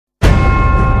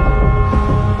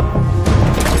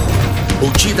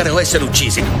uccidere o essere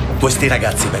uccisi. Questi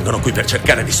ragazzi vengono qui per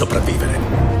cercare di sopravvivere.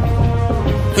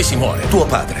 Qui si muore. Tuo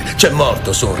padre c'è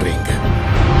morto su un ring.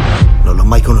 Non l'ho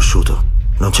mai conosciuto.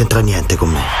 Non c'entra niente con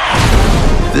me.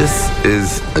 This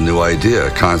is a new idea,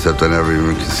 a concept I never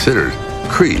even considered.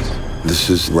 Creed. This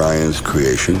is Ryan's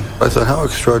creation. I thought, how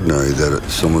extraordinary that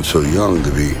someone so young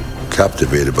to be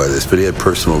captivated by this, but he had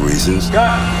personal reasons.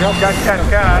 How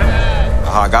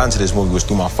I got into this movie was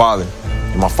through my father.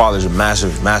 My father's a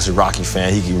massive Rocky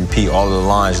fan. He can repeat all of the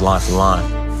lines, line for line.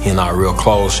 He and I are real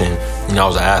close, and I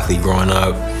was an athlete growing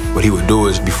up. What he would do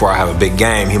is, before I have a big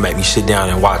game, he'd make me sit down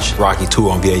and watch Rocky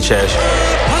II on VHS.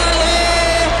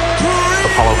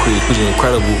 Apollo Creed was an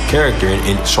incredible character,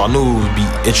 and so I knew it would be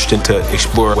interesting to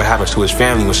explore what happens to his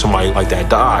family when somebody like that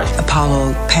dies.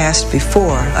 Apollo passed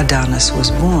before Adonis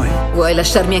was born. Vuoi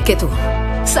lasciarmi anche tu?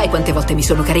 Sai quante volte mi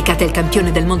sono caricata il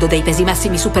campione del mondo dei pesi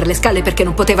massimi su per le scale perché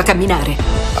non poteva camminare?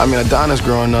 I mean, Adonis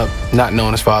growing up, not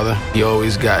knowing his father, he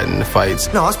always got in the fights.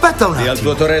 No, aspetta un attimo. E al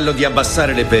tuo torello di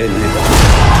abbassare le penne.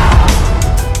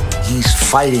 He's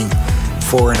fighting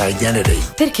for an identity.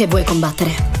 Perché vuoi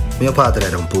combattere? Mio padre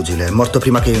era un pugile, è morto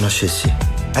prima che io nascessi.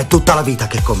 È tutta la vita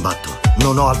che combatto.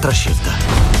 Non ho altra scelta.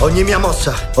 Ogni mia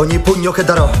mossa, ogni pugno che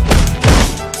darò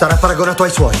sarà paragonato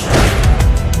ai suoi.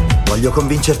 Voglio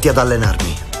convincerti ad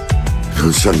allenarmi.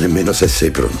 Non so nemmeno se sei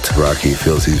pronto. Rocky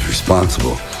feels he's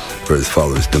responsible for his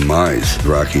father's demise.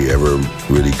 Rocky ever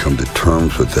really come to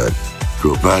terms with that?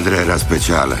 Tuo padre era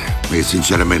speciale e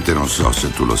sinceramente non so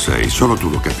se tu lo sei. Solo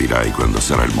tu lo capirai quando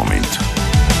sarà il momento.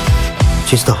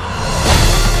 Ci sto.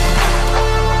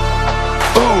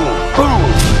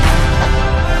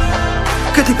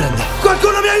 Che ti prende?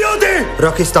 Qualcuno mi aiuti!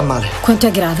 Rocky sta male. Quanto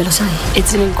è grave, lo sai?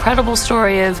 It's an incredible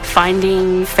story of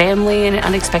finding family in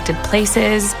unexpected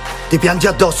places. Ti piangi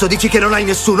addosso, dici che non hai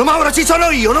nessuno, ma ora ci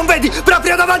sono io, non vedi?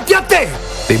 Proprio davanti a te!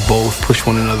 They both push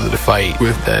one another to fight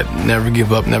with that never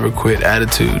give up, never quit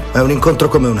attitude. È un incontro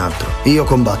come un altro. Io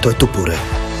combatto e tu pure.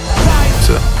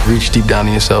 To reach deep down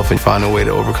in yourself and find a way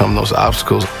to overcome those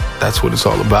obstacles. That's what it's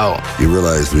all about. You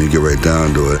realize when you get right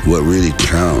down to it, what really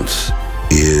counts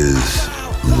is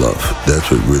love. That's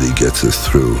what really gets us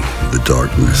through the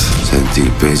darkness. Senti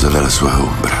il peso della sua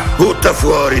ombra. Butta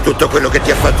fuori tutto quello che ti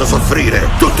ha fatto soffrire,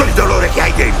 tutto il dolore che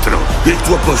hai dentro. Il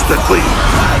tuo posto è qui.